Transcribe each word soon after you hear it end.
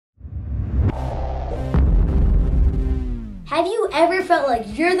Have you ever felt like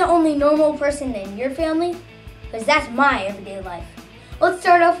you're the only normal person in your family? Because that's my everyday life. Let's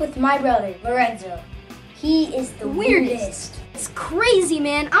start off with my brother, Lorenzo. He is the weirdest. It's crazy,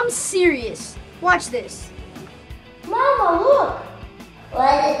 man. I'm serious. Watch this. Mama, look!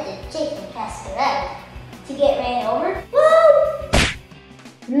 Why did the chicken cast around? To get ran over? Whoa!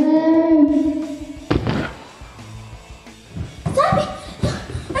 Stop it!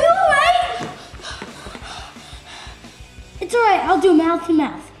 Are you alright? It's alright, I'll do mouth to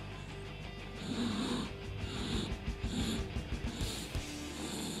mouth.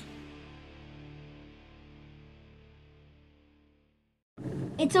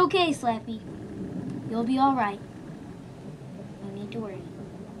 It's okay, Slappy. You'll be alright. No need to worry.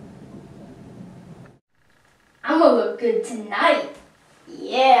 I'm gonna look good tonight.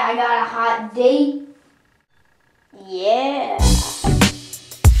 Yeah, I got a hot date. Yeah.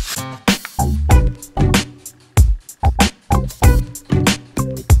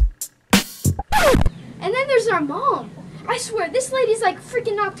 And then there's our mom. I swear, this lady's like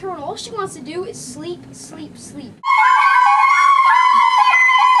freaking nocturnal. All she wants to do is sleep, sleep, sleep.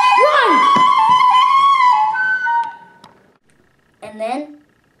 Run! And then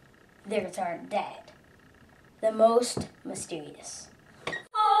there's our dad, the most mysterious.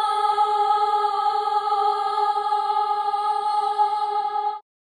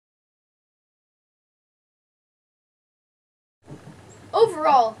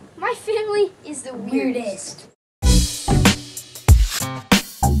 Overall, my family is the weirdest.